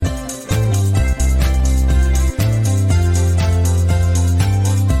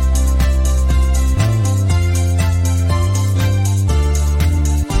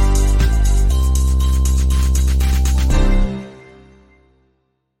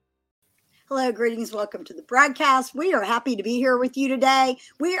Hello, greetings. Welcome to the broadcast. We are happy to be here with you today.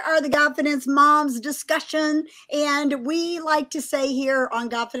 We are the Godfident Moms discussion, and we like to say here on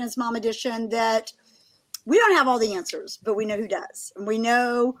Godfident Mom Edition that we don't have all the answers, but we know who does, and we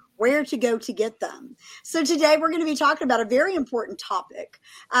know where to go to get them. So today we're going to be talking about a very important topic.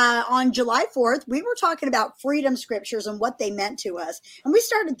 On July 4th, we were talking about freedom scriptures and what they meant to us. And we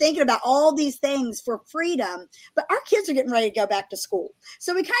started thinking about all these things for freedom, but our kids are getting ready to go back to school.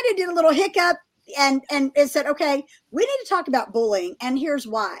 So we kind of did a little hiccup and it said, okay, we need to talk about bullying. And here's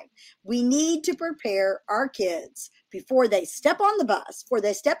why. We need to prepare our kids before they step on the bus, before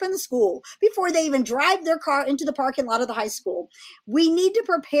they step in the school, before they even drive their car into the parking lot of the high school. We need to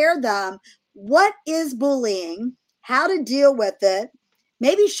prepare them. What is bullying? How to deal with it?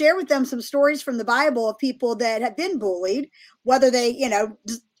 Maybe share with them some stories from the Bible of people that have been bullied, whether they,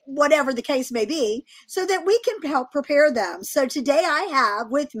 whatever the case may be, so that we can help prepare them. So today I have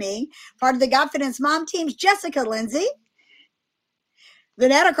with me part of the Godfident Mom teams, Jessica Lindsay,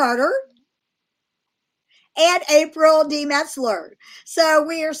 Vanetta Carter, and April D. Metzler. So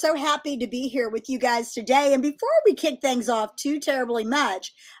we are so happy to be here with you guys today. And before we kick things off too terribly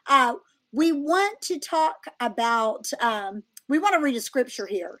much, we want to talk about, we want to read a scripture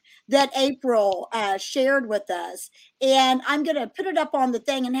here that April shared with us. And I'm going to put it up on the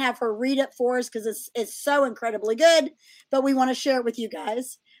thing and have her read it for us because it's so incredibly good. But we want to share it with you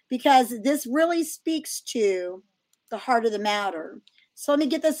guys because this really speaks to the heart of the matter. So let me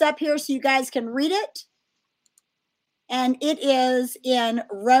get this up here so you guys can read it. And it is in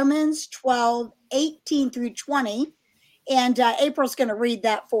Romans 12, 18 through 20. And April's going to read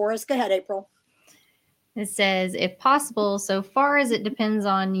that for us. Go ahead, April. It says, if possible, so far as it depends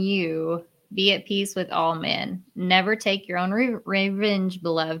on you, be at peace with all men. Never take your own revenge,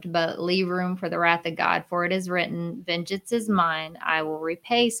 beloved, but leave room for the wrath of God. For it is written, vengeance is mine, I will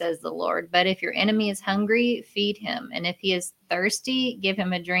repay, says the Lord. But if your enemy is hungry, feed him. And if he is thirsty, give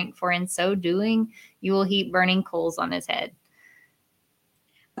him a drink. For in so doing, you will heap burning coals on his head.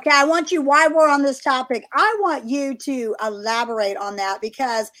 Okay, I want you, while we're on this topic, I want you to elaborate on that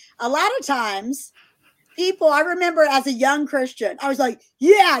because a lot of times people, I remember as a young Christian, I was like,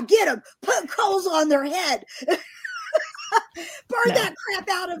 yeah, get them, put coals on their head. Burn that crap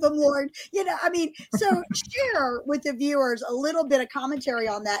out of them, Lord. So share with the viewers a little bit of commentary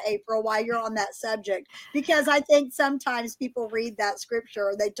on that, April, while you're on that subject, because I think sometimes people read that scripture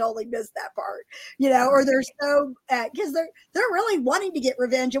and they totally miss that part, or they're so, because they're really wanting to get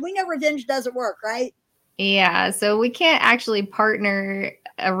revenge, and we know revenge doesn't work, right? Yeah, so we can't actually partner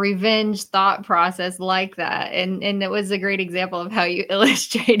a revenge thought process like that. And it was a great example of how you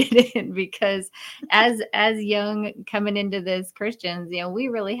illustrated it, because as young coming into this Christians, we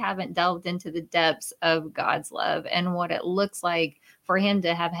really haven't delved into the depths of God's love and what it looks like for him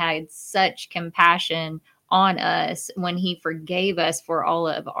to have had such compassion on us when he forgave us for all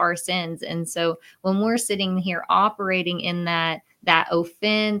of our sins. And so when we're sitting here operating in that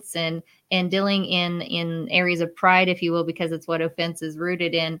offense and dealing in areas of pride, if you will, because it's what offense is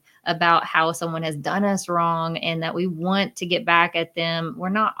rooted in, about how someone has done us wrong and that we want to get back at them, we're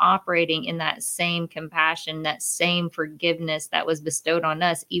not operating in that same compassion, that same forgiveness that was bestowed on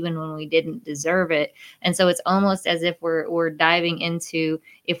us, even when we didn't deserve it. And so it's almost as if we're diving into,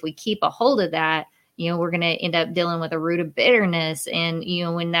 if we keep a hold of that, we're going to end up dealing with a root of bitterness. And,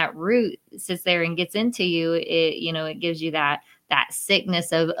 when that root sits there and gets into you, it gives you that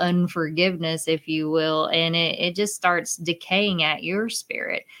sickness of unforgiveness, if you will, and it just starts decaying at your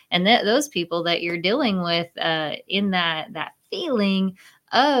spirit. And those people that you're dealing with in that feeling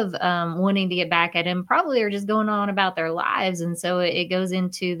of wanting to get back at him probably are just going on about their lives. And so it goes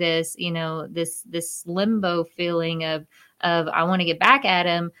into this, this limbo feeling of I want to get back at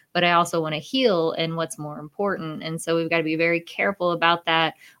him, but I also want to heal, and what's more important. And so we've got to be very careful about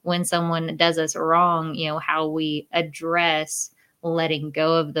that when someone does us wrong, how we address letting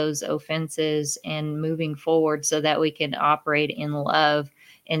go of those offenses and moving forward so that we can operate in love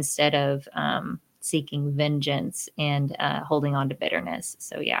instead of seeking vengeance and holding on to bitterness.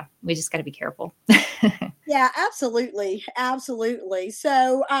 So yeah, we just got to be careful. Yeah, absolutely. Absolutely.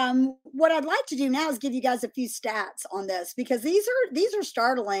 So what I'd like to do now is give you guys a few stats on this, because these are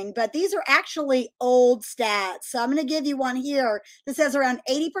startling, but these are actually old stats. So I'm going to give you one here that says around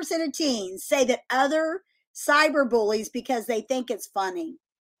 80% of teens say that other cyber bullies because they think it's funny.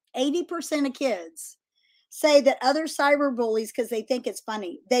 80% of kids say that other cyber bullies because they think it's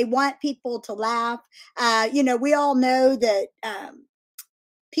funny. They want people to laugh. We all know that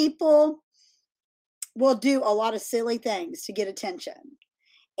people will do a lot of silly things to get attention.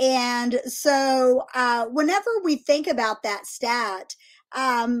 And so whenever we think about that stat,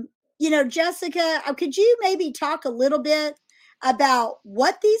 Jessica, could you maybe talk a little bit about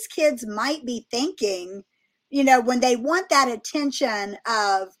what these kids might be thinking, when they want that attention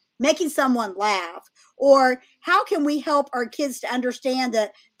of making someone laugh? Or how can we help our kids to understand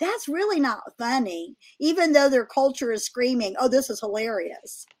that that's really not funny, even though their culture is screaming, oh, this is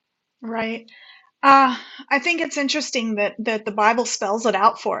hilarious? Right. I think it's interesting that the Bible spells it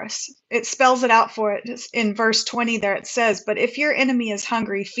out for us. It spells it out for it in verse 20 there. It says, but if your enemy is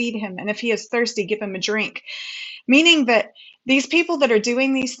hungry, feed him. And if he is thirsty, give him a drink. Meaning that these people that are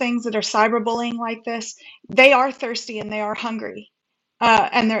doing these things that are cyberbullying like this, they are thirsty and they are hungry.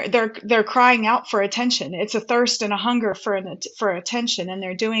 And they're crying out for attention. It's a thirst and a hunger for attention, and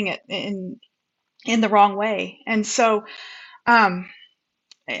they're doing it in the wrong way. And so,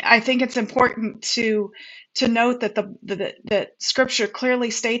 I think it's important to note that that Scripture clearly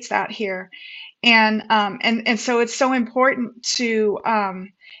states that here, and so it's so important to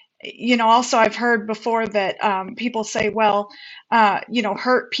also I've heard before that people say, well,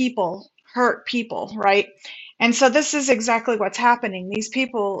 hurt people, right? And so this is exactly what's happening. These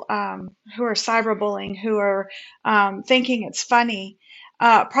people who are cyberbullying, who are thinking it's funny,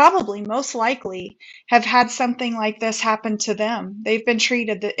 probably most likely have had something like this happen to them. They've been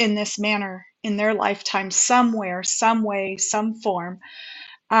treated in this manner in their lifetime somewhere, some way, some form.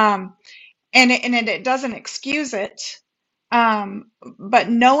 And it doesn't excuse it. But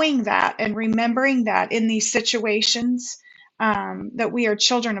knowing that and remembering that in these situations, that we are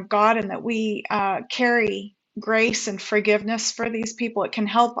children of God and that we carry grace and forgiveness for these people, it can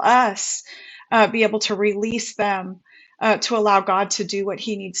help us be able to release them to allow God to do what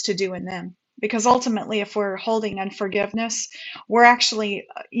he needs to do in them. Because ultimately, if we're holding unforgiveness, we're actually,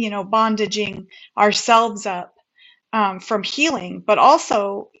 bondaging ourselves up from healing, but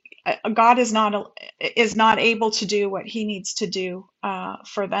also God is not able to do what he needs to do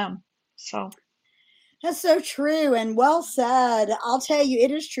for them. So That's so true and well said. I'll tell you, it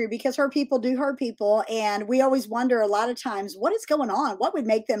is true because hurt people do hurt people. And we always wonder a lot of times, what is going on? What would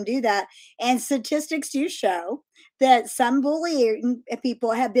make them do that? And statistics do show that some bullying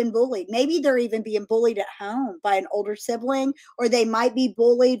people have been bullied. Maybe they're even being bullied at home by an older sibling, or they might be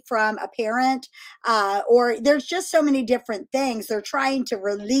bullied from a parent, or there's just so many different things. They're trying to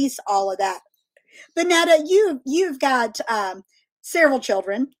release all of that. But Netta, you've got several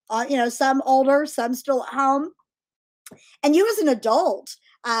children, some older, some still at home. And you as an adult,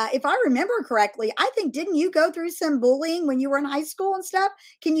 if I remember correctly, I think, didn't you go through some bullying when you were in high school and stuff?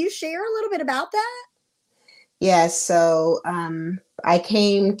 Can you share a little bit about that? Yes. So I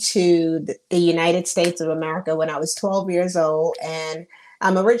came to the United States of America when I was 12 years old, and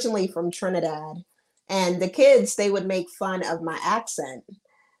I'm originally from Trinidad. And the kids, they would make fun of my accent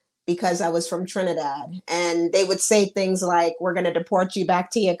because I was from Trinidad. And they would say things like, we're going to deport you back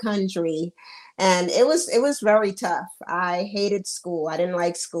to your country. And it was very tough. I hated school. I didn't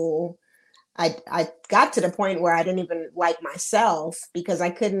like school. I got to the point where I didn't even like myself because I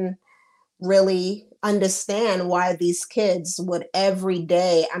couldn't really understand why these kids would every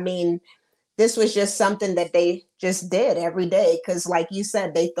day. I mean, this was just something that they just did every day because, like you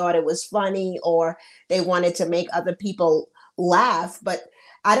said, they thought it was funny or they wanted to make other people laugh. But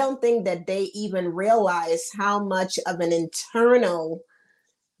I don't think that they even realize how much of an internal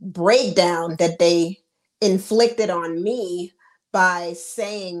breakdown that they inflicted on me by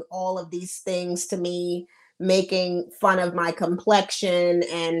saying all of these things to me, making fun of my complexion.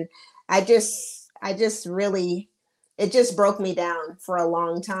 And I just really, it just broke me down for a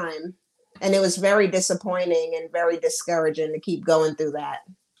long time. And it was very disappointing and very discouraging to keep going through that.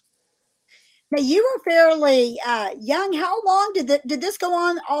 Now you were fairly young. How long did this go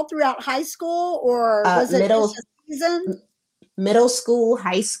on? All throughout high school, or was it just a season? Middle school,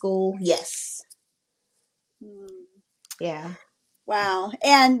 high school, yes. Yeah. Wow.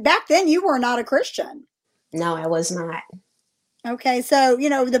 And back then you were not a Christian. No, I was not. Okay, so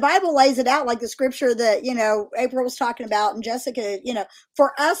the Bible lays it out like the scripture that April was talking about, and Jessica.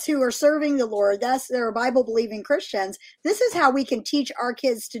 For us who are serving the Lord, that's they're Bible believing Christians. This is how we can teach our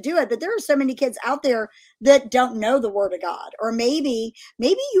kids to do it. But there are so many kids out there that don't know the Word of God, or maybe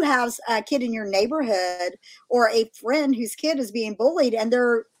you have a kid in your neighborhood or a friend whose kid is being bullied, and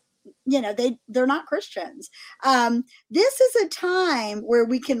they're not Christians. This is a time where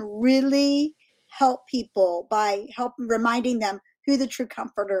we can really help people by reminding them who the true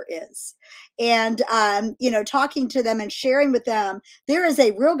comforter is. And, talking to them and sharing with them, there is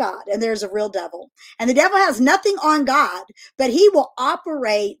a real God and there's a real devil. And the devil has nothing on God, but he will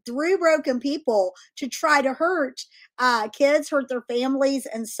operate through broken people to try to hurt kids, hurt their families,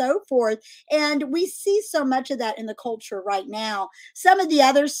 and so forth. And we see so much of that in the culture right now. Some of the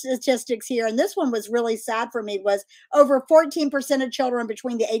other statistics here, and this one was really sad for me, was over 14% of children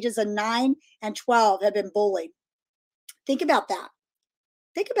between the ages of 9 and 12 have been bullied. Think about that.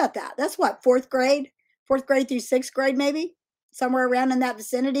 Think about that. That's what, fourth grade through sixth grade, maybe somewhere around in that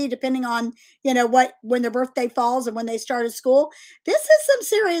vicinity, depending on, when their birthday falls and when they started school. This is some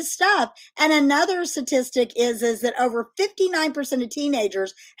serious stuff. And another statistic is that over 59% of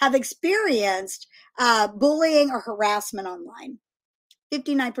teenagers have experienced bullying or harassment online.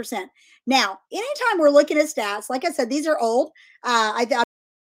 59%. Now, anytime we're looking at stats, like I said, these are old.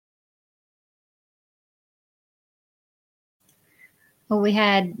 Well, we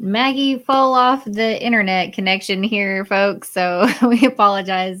had Maggie fall off the internet connection here, folks, so we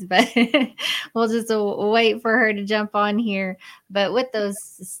apologize, but we'll just wait for her to jump on here. But with those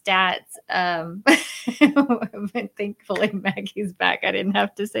stats, but thankfully Maggie's back. I didn't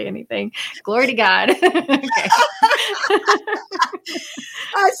have to say anything. Glory to God. Okay.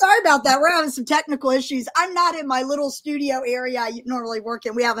 Sorry about that. We're having some technical issues. I'm not in my little studio area I normally work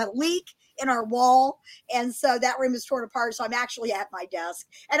in. We have a leak in our wall, and so that room is torn apart, so I'm actually at my desk,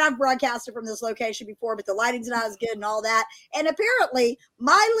 and I've broadcasted from this location before, but the lighting's not as good and all that. And apparently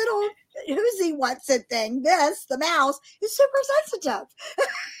my little who's what's it thing, the mouse, is super sensitive.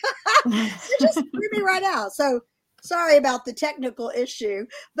 It just threw me right out. So sorry about the technical issue.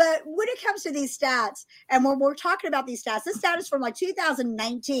 But when it comes to these stats, and when we're talking about these stats, this stat is from like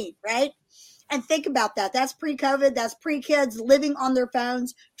 2019, right? And think about that. That's pre-COVID. That's pre-kids living on their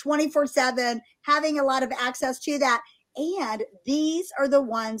phones 24/7, having a lot of access to that. And these are the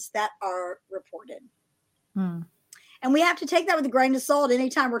ones that are reported. And we have to take that with a grain of salt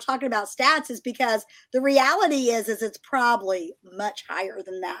anytime we're talking about stats, is because the reality is it's probably much higher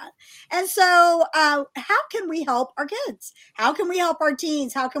than that. And so how can we help our kids? How can we help our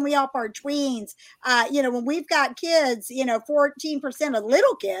teens? How can we help our tweens? When we've got kids, 14% of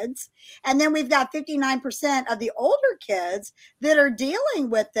little kids, and then we've got 59% of the older kids that are dealing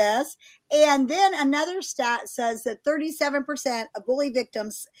with this. And then another stat says that 37% of bully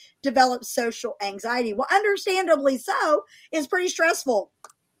victims develop social anxiety. Well, understandably so. It's pretty stressful.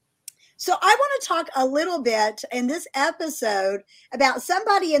 So I want to talk a little bit in this episode about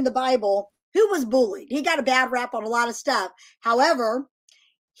somebody in the Bible who was bullied. He got a bad rap on a lot of stuff. However,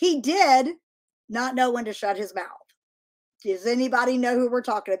 he did not know when to shut his mouth. Does anybody know who we're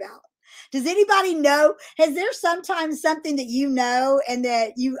talking about? Does anybody know? Has there sometimes something that you know and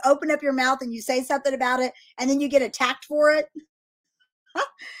that you open up your mouth and you say something about it and then you get attacked for it?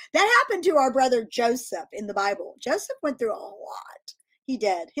 That happened to our brother Joseph in the Bible. Joseph went through a lot. He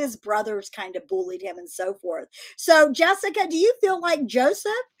did. His brothers kind of bullied him and so forth. So, Jessica, do you feel like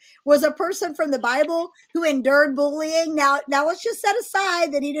Joseph was a person from the Bible who endured bullying? Now let's just set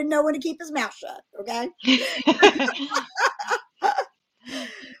aside that he didn't know when to keep his mouth shut, okay?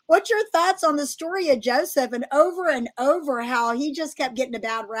 What's your thoughts on the story of Joseph and over how he just kept getting a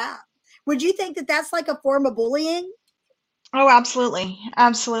bad rap? Would you think that that's like a form of bullying? Oh, absolutely.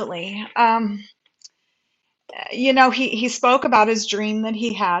 Absolutely. He spoke about his dream that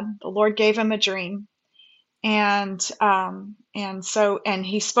he had. The Lord gave him a dream. And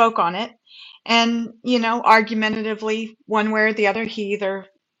he spoke on it. And, argumentatively, one way or the other, he either,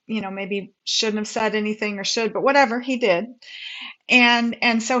 maybe shouldn't have said anything or should, but whatever, he did.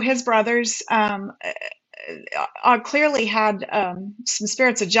 And so his brothers clearly had some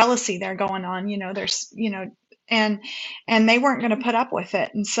spirits of jealousy there going on. There's, and they weren't going to put up with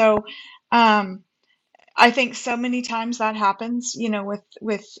it. And so I think so many times that happens,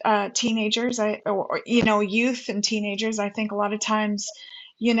 with teenagers, or youth and teenagers. I think a lot of times,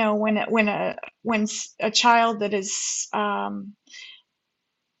 when a child that is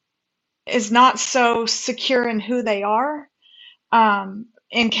not so secure in who they are,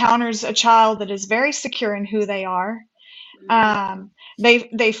 encounters a child that is very secure in who they are,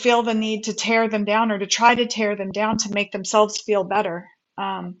 they feel the need to tear them down or to try to tear them down to make themselves feel better,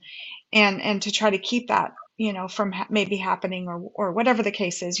 and to try to keep that, from maybe happening, or whatever the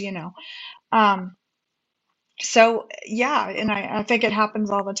case is, so yeah, and I think it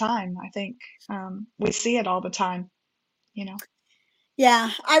happens all the time. I think we see it all the time,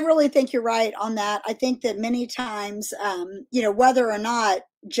 Yeah, I really think you're right on that. I think that many times, whether or not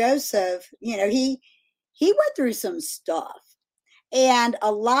Joseph, he went through some stuff. And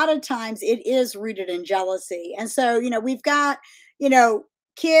a lot of times it is rooted in jealousy. And so, we've got,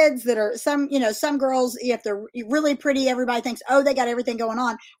 kids that are some girls, if they're really pretty, everybody thinks, oh, they got everything going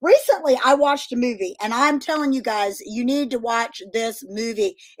on. Recently, I watched a movie, and I'm telling you guys, you need to watch this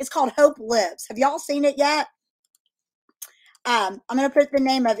movie. It's called Hope Lives. Have y'all seen it yet? I'm going to put the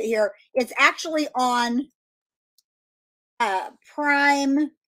name of it here. It's actually on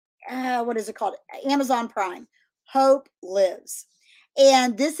Prime. What is it called? Amazon Prime. Hope Lives.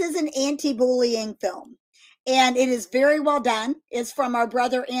 And this is an anti-bullying film. And it is very well done. It's from our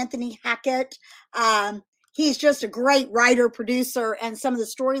brother, Anthony Hackett. He's just a great writer, producer, and some of the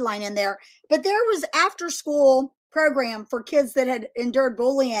storyline in there. But there was after-school program for kids that had endured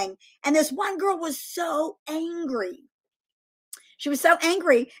bullying. And this one girl was so angry. She was so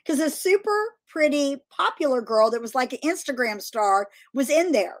angry because a super pretty, popular girl that was like an Instagram star was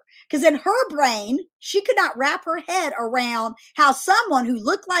in there. Because in her brain, she could not wrap her head around how someone who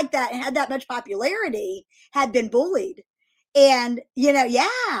looked like that and had that much popularity had been bullied. And,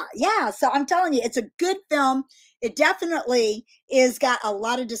 yeah. So I'm telling you, it's a good film. It definitely is got a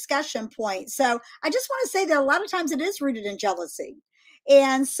lot of discussion points. So I just want to say that a lot of times it is rooted in jealousy.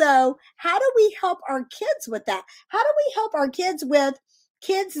 And so how do we help our kids with that? How do we help our kids with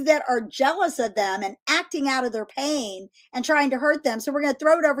kids that are jealous of them and acting out of their pain and trying to hurt them? So we're going to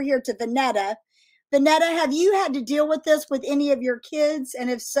throw it over here to Vanetta. Vanetta, have you had to deal with this with any of your kids? And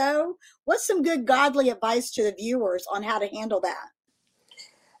if so, what's some good godly advice to the viewers on how to handle that?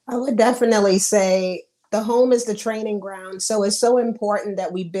 I would definitely say the home is the training ground. So it's so important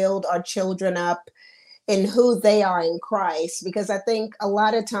that we build our children up in who they are in Christ, because I think a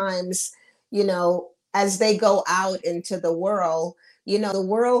lot of times, as they go out into the world, the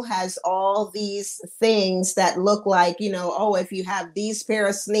world has all these things that look like, oh, if you have these pair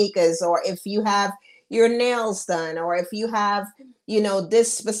of sneakers, or if you have your nails done, or if you have,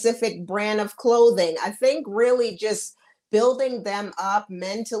 this specific brand of clothing. I think really just building them up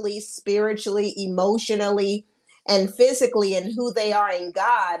mentally, spiritually, emotionally, and physically in who they are in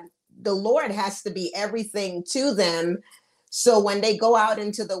God. The Lord has to be everything to them. So when they go out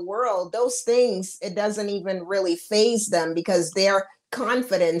into the world, those things, it doesn't even really faze them, because their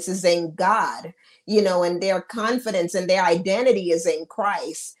confidence is in God, and their confidence and their identity is in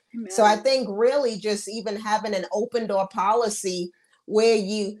Christ. Amen. So I think really just even having an open door policy where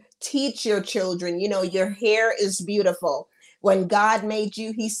you teach your children, your hair is beautiful. When God made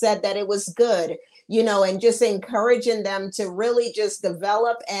you, he said that it was good. And just encouraging them to really just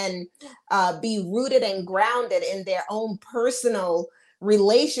develop and be rooted and grounded in their own personal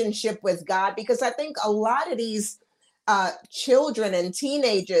relationship with God. Because I think a lot of these children and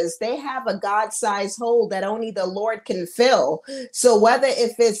teenagers, they have a God-sized hole that only the Lord can fill. So whether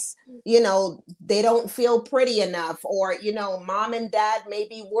if it's, they don't feel pretty enough, or, mom and dad may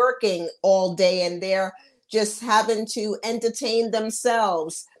be working all day and they're just having to entertain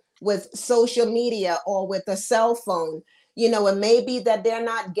themselves with social media or with a cell phone, it may be that they're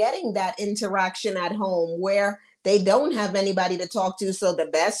not getting that interaction at home where they don't have anybody to talk to. So the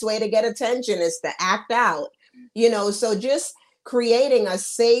best way to get attention is to act out, so just creating a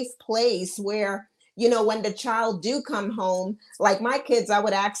safe place where, when the child do come home, like my kids, I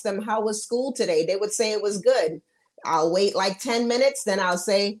would ask them, how was school today? They would say it was good. I'll wait like 10 minutes. Then I'll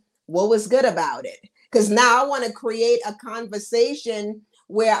say, what was good about it? Because now I want to create a conversation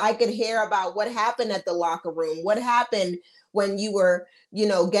where I could hear about what happened at the locker room, what happened when you were,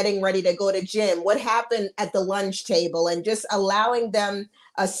 getting ready to go to gym, what happened at the lunch table, and just allowing them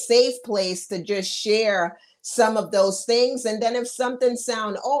a safe place to just share some of those things. And then if something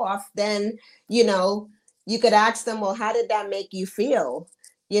sound off, then, you could ask them, well, how did that make you feel?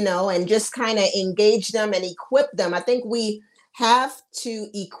 And just kind of engage them and equip them. I think we have to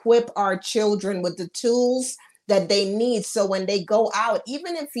equip our children with the tools that they need. So when they go out,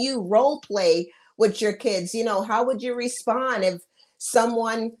 even if you role play with your kids, how would you respond if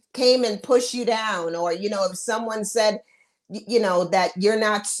someone came and pushed you down, or, if someone said, that you're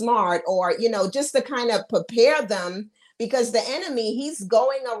not smart, or, just to kind of prepare them, because the enemy, he's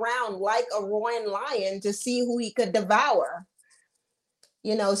going around like a roaring lion to see who he could devour.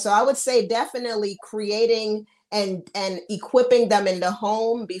 So I would say definitely creating and equipping them in the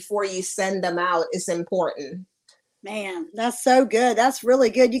home before you send them out is important. Man, that's so good. That's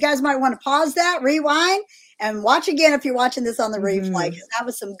really good. You guys might want to pause that, rewind, and watch again if you're watching this on the replay, because that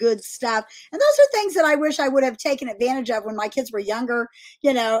was some good stuff. And those are things that I wish I would have taken advantage of when my kids were younger.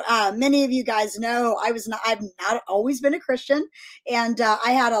 Many of you guys know I've not always been a Christian, and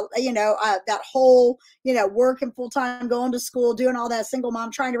I had that whole, working full time, going to school, doing all that, single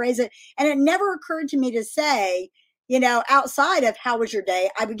mom, trying to raise it. And it never occurred to me to say, outside of how was your day,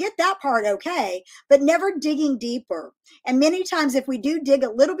 I would get that part okay, but never digging deeper. And many times, if we do dig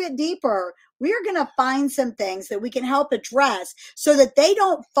a little bit deeper, we are going to find some things that we can help address so that they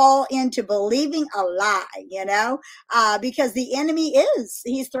don't fall into believing a lie, because the enemy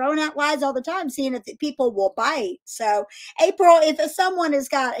he's throwing out lies all the time, seeing if people will bite. So, April, if someone has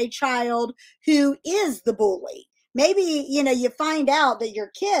got a child who is the bully, maybe, you find out that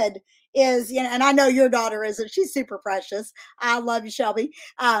your kid is, and I know your daughter isn't, she's super precious. I love you, Shelby.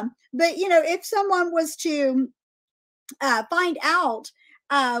 But, if someone was to find out,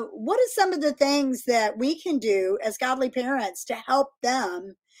 what are some of the things that we can do as godly parents to help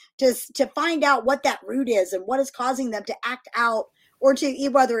them to find out what that root is and what is causing them to act out, or to,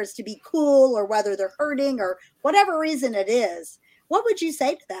 whether it's to be cool or whether they're hurting or whatever reason it is? What would you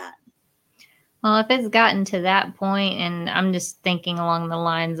say to that? Well, if it's gotten to that point, and I'm just thinking along the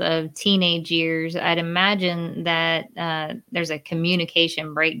lines of teenage years, I'd imagine that there's a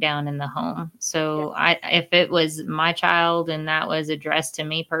communication breakdown in the home. So if it was my child and that was addressed to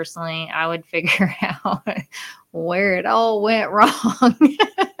me personally, I would figure out where it all went wrong.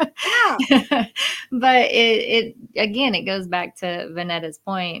 But it again, it goes back to Vanetta's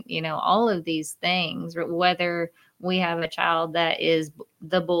point, all of these things, whether we have a child that is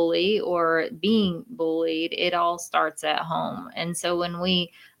the bully or being bullied, it all starts at home. And so when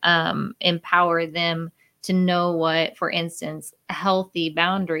we empower them to know what, for instance, healthy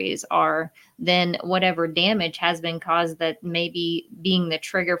boundaries are, then whatever damage has been caused that maybe being the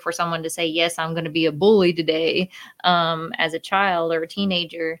trigger for someone to say, yes, I'm going to be a bully today, as a child or a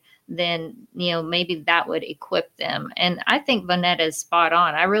teenager, then, maybe that would equip them. And I think Vanetta is spot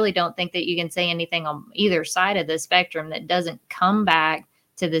on. I really don't think that you can say anything on either side of the spectrum that doesn't come back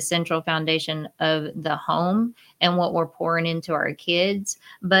to the central foundation of the home and what we're pouring into our kids.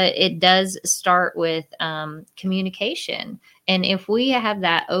 But it does start with communication. And if we have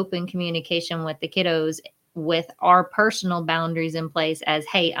that open communication with the kiddos, with our personal boundaries in place as,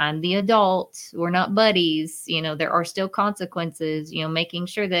 hey, I'm the adult, we're not buddies, there are still consequences, making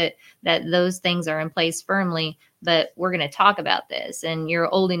sure that those things are in place firmly, but we're going to talk about this. And you're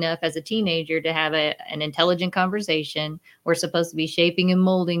old enough as a teenager to have an intelligent conversation. We're supposed to be shaping and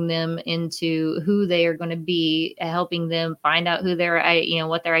molding them into who they are going to be, helping them find out who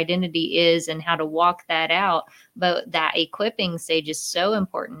what their identity is and how to walk that out. But that equipping stage is so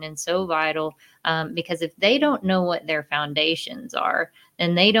important and so vital, because if they don't know what their foundations are,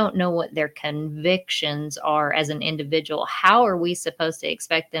 and they don't know what their convictions are as an individual, how are we supposed to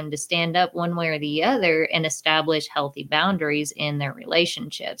expect them to stand up one way or the other and establish healthy boundaries in their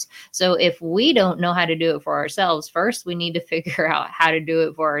relationships? So if we don't know how to do it for ourselves, first we need to figure out how to do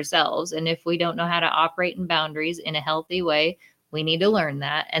it for ourselves. And if we don't know how to operate in boundaries in a healthy way, we need to learn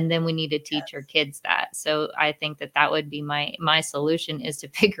that, and then we need to teach our kids that. So I think that would be my solution, is to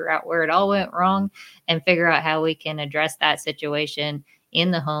figure out where it all went wrong and figure out how we can address that situation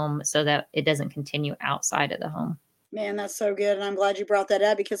in the home so that it doesn't continue outside of the home. Man, that's so good. And I'm glad you brought that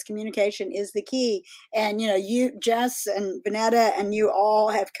up, because communication is the key. And, you, Jess and Vanetta, and you all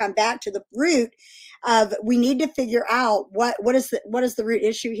have come back to the root of, we need to figure out what is the root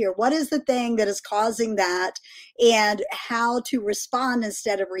issue here? What is the thing that is causing that, and how to respond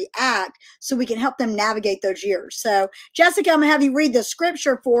instead of react, so we can help them navigate those years. So Jessica, I'm going to have you read the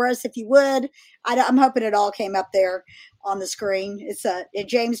scripture for us, if you would. I'm hoping it all came up there on the screen. It's in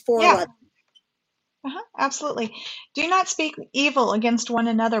James 4:11. Absolutely. Do not speak evil against one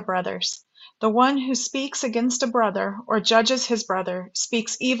another, brothers. The one who speaks against a brother or judges his brother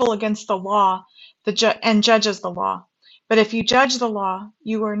speaks evil against the law and judges the law. But if you judge the law,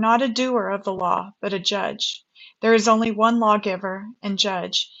 you are not a doer of the law, but a judge. There is only one lawgiver and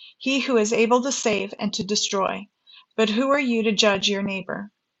judge, he who is able to save and to destroy. But who are you to judge your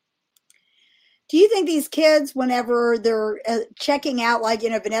neighbor? Do you think these kids, whenever they're checking out, like,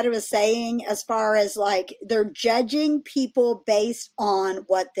 Vanetta was saying, as far as like they're judging people based on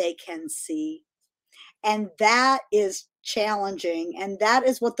what they can see? And that is challenging. And that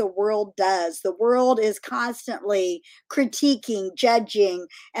is what the world does. The world is constantly critiquing, judging,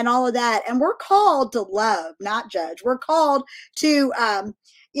 and all of that. And we're called to love, not judge. We're called to,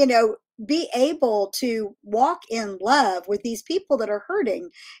 be able to walk in love with these people that are hurting.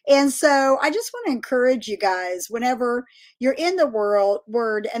 And so I just want to encourage you guys, whenever you're in the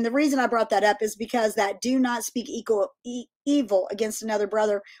word, and the reason I brought that up is because that do not speak evil against another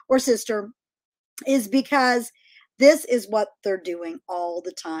brother or sister is because this is what they're doing all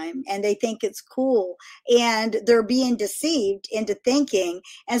the time, and they think it's cool, and they're being deceived into thinking.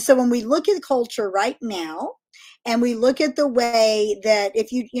 And so when we look at culture right now, and we look at the way that, if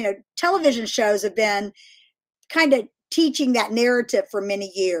television shows have been kind of teaching that narrative for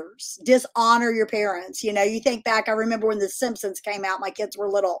many years. Dishonor your parents. You know, you think back, I remember when The Simpsons came out, my kids were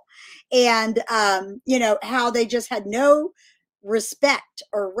little, and, you know, how they just had no respect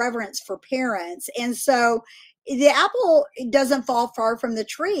or reverence for parents. And so the apple doesn't fall far from the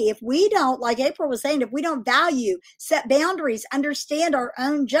tree. If we don't, like April was saying, if we don't value, set boundaries, understand our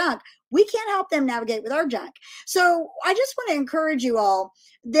own junk, we can't help them navigate with our junk. So I just want to encourage you all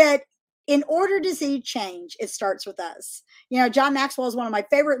that in order to see change, it starts with us. You know, John Maxwell is one of my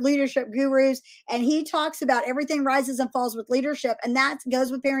favorite leadership gurus, and he talks about everything rises and falls with leadership, and that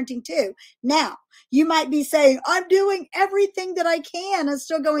goes with parenting too. Now, you might be saying, I'm doing everything that I can and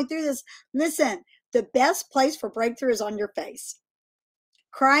still going through this. Listen, the best place for breakthrough is on your face.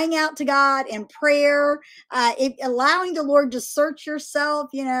 Crying out to God in prayer, allowing the Lord to search yourself.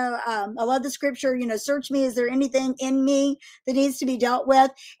 You know, I love the scripture, you know, search me. Is there anything in me that needs to be dealt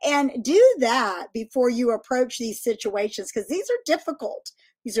with? And do that before you approach these situations, because these are difficult.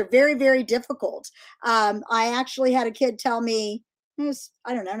 These are very, very difficult. I actually had a kid tell me,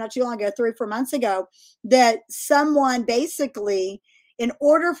 I don't know, not too long ago, 3 or 4 months ago, that someone basically, in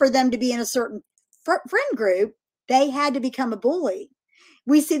order for them to be in a certain friend group, they had to become a bully.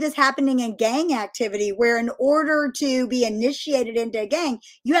 We see this happening in gang activity, where in order to be initiated into a gang,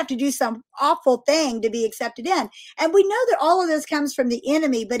 you have to do some awful thing to be accepted in. And we know that all of this comes from the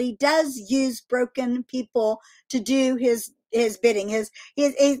enemy, but he does use broken people to do his bidding.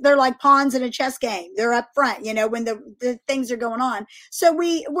 They're like pawns in a chess game. They're up front, you know, when the things are going on. So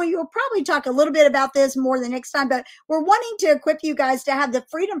we will probably talk a little bit about this more the next time, but we're wanting to equip you guys to have the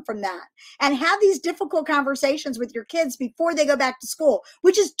freedom from that and have these difficult conversations with your kids before they go back to school,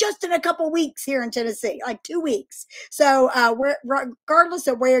 which is just in a couple weeks here in Tennessee, like 2 weeks. So regardless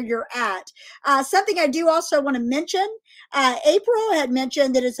of where you're at, something I do also want to mention, April had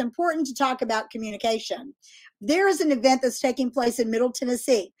mentioned that it's important to talk about communication. There is an event that's taking place in Middle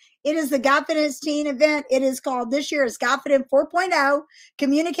Tennessee. It is the Godfident Teen event. It is called, this year is Godfident 4.0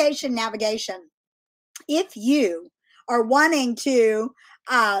 Communication Navigation. If you are wanting to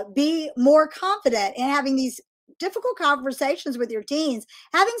be more confident in having these difficult conversations with your teens,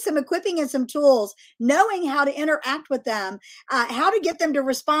 having some equipping and some tools, knowing how to interact with them, how to get them to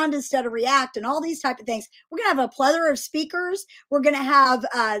respond instead of react, and all these type of things. We're going to have a plethora of speakers. We're going to have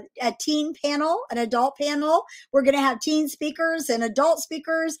a teen panel, an adult panel. We're going to have teen speakers and adult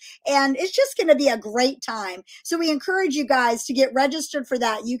speakers, and it's just going to be a great time. So we encourage you guys to get registered for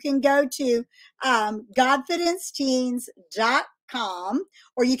that. You can go to godfidenceteens.com,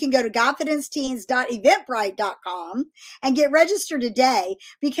 or you can go to godfidenceteens.eventbrite.com and get registered today,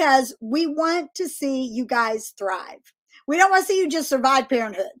 because we want to see you guys thrive. We don't want to see you just survive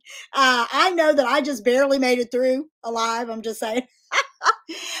parenthood. I know that I just barely made it through alive. I'm just saying.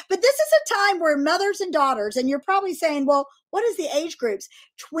 But this is a time where mothers and daughters, and you're probably saying, well, what is the age groups?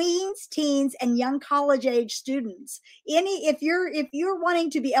 Tweens, teens, and young college age students. If you're wanting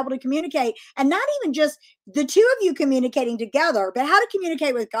to be able to communicate, and not even just the two of you communicating together, but how to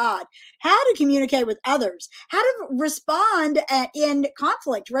communicate with God, how to communicate with others, how to respond in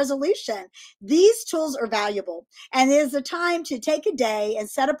conflict resolution. These tools are valuable, and it is a time to take a day and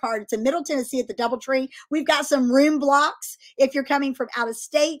set apart. It's in Middle Tennessee at the Doubletree. We've got some room blocks if you're coming from out of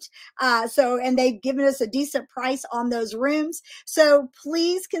state. And they've given us a decent price on those rooms. So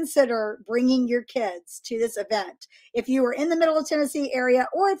please consider bringing your kids to this event. If you are in the Middle Tennessee area,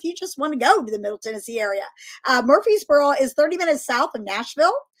 or if you just want to go to the Middle Tennessee area, Murfreesboro is 30 minutes south of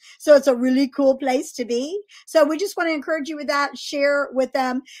Nashville. So it's a really cool place to be. So we just want to encourage you with that, share with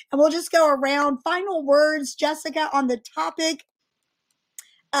them, and we'll just go around. Final words, Jessica, on the topic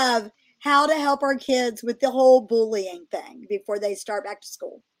of how to help our kids with the whole bullying thing before they start back to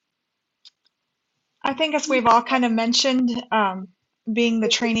school. I think, as we've all kind of mentioned, being the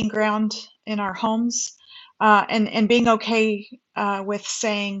training ground in our homes, and being okay with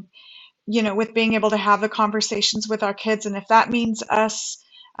saying, you know, with being able to have the conversations with our kids. And if that means us,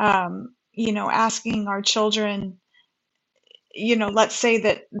 you know, asking our children, you know, let's say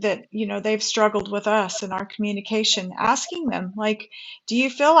that, you know, they've struggled with us in our communication, asking them, like, do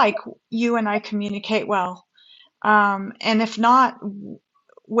you feel like you and I communicate well? And if not,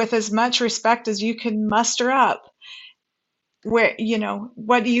 with as much respect as you can muster up, where, you know,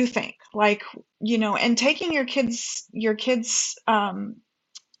 what do you think? Like, you know, and taking your kids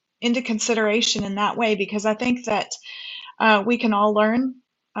into consideration in that way, because I think that we can all learn.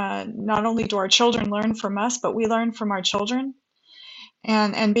 Not only do our children learn from us, but we learn from our children,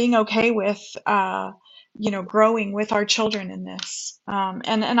 and being okay with you know, growing with our children in this. And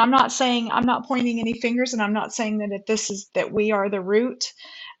I'm not pointing any fingers, and I'm not saying that we are the root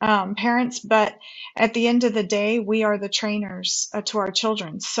parents, but at the end of the day, we are the trainers to our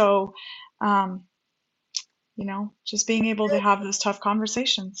children. So, just being able to have those tough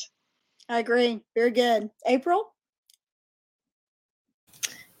conversations. I agree. Very good. April?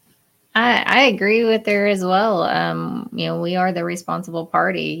 I agree with her as well. We are the responsible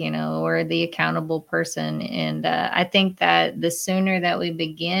party, we're the accountable person. And I think that the sooner that we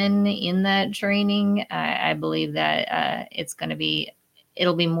begin in that training, I believe that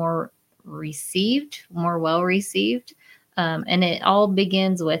it'll be more well received. And it all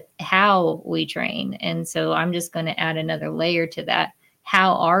begins with how we train. And so I'm just going to add another layer to that.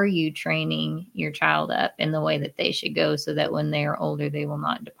 How are you training your child up in the way that they should go so that when they are older, they will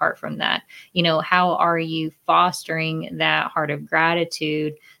not depart from that? How are you fostering that heart of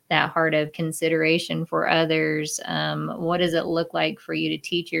gratitude, that heart of consideration for others? What does it look like for you to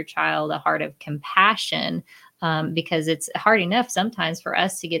teach your child a heart of compassion? Because it's hard enough sometimes for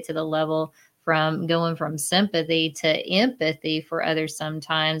us to get to the level from going from sympathy to empathy for others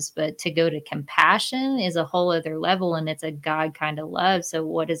sometimes, but to go to compassion is a whole other level, and it's a God kind of love. So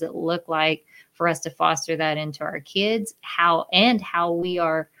what does it look like for us to foster that into our kids? How we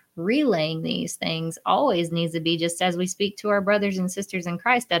are relaying these things always needs to be just as we speak to our brothers and sisters in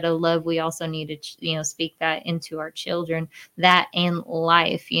Christ out of love. We also need to, speak that into our children, that in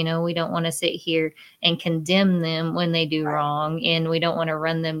life. We don't want to sit here and condemn them when they do wrong, and we don't want to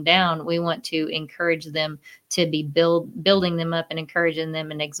run them down. We want to encourage them to be building them up and encouraging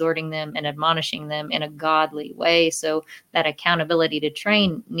them and exhorting them and admonishing them in a godly way. So that accountability to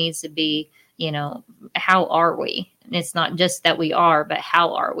train needs to be, how are we? And it's not just that we are, but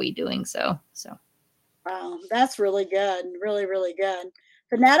how are we doing so? So, wow, that's really good. Really, really good.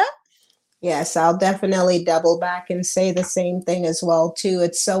 Vanetta? Yes, I'll definitely double back and say the same thing as well, too.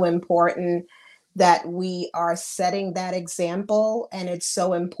 It's so important that we are setting that example. And it's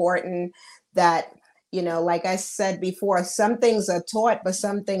so important that, like I said before, some things are taught, but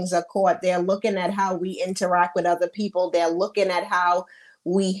some things are caught. They're looking at how we interact with other people. They're looking at how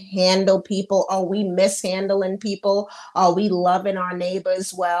we handle people. Are we mishandling people? Are we loving our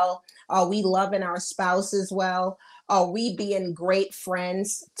neighbors well? Are we loving our spouses well? Are we being great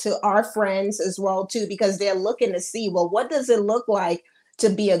friends to our friends as well, too? Because they're looking to see, well, what does it look like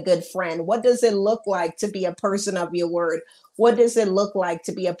to be a good friend? What does it look like to be a person of your word? What does it look like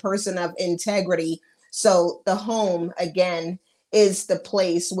to be a person of integrity? So the home, again, is the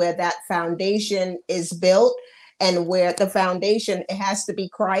place where that foundation is built, and where the foundation, it has to be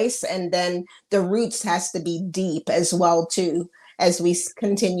Christ, and then the roots has to be deep as well, too, as we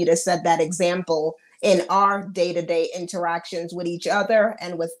continue to set that example in our day-to-day interactions with each other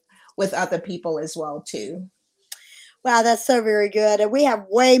and with other people as well, too. Wow, that's so very good. And we have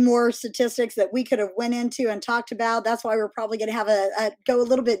way more statistics that we could have went into and talked about. That's why we're probably going to have go a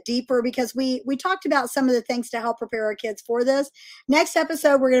little bit deeper, because we talked about some of the things to help prepare our kids for this. Next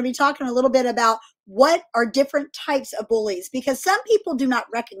episode, we're going to be talking a little bit about what are different types of bullies, because some people do not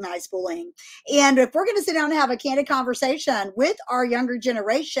recognize bullying. And if we're going to sit down and have a candid conversation with our younger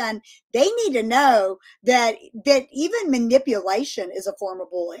generation, they need to know that even manipulation is a form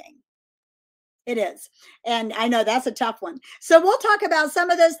of bullying. It is. And I know that's a tough one. So we'll talk about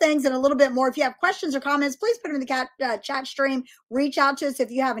some of those things and a little bit more. If you have questions or comments, please put them in the chat stream. Reach out to us if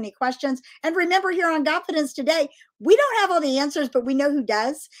you have any questions. And remember, here on Godfidence Today, we don't have all the answers, but we know who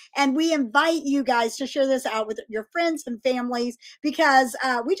does. And we invite you guys to share this out with your friends and families, because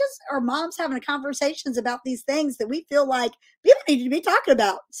we just are moms having conversations about these things that we feel like people need to be talking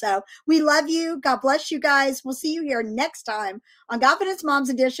about. So we love you. God bless you guys. We'll see you here next time on Godfidence Moms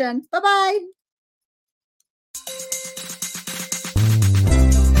Edition. Bye-bye.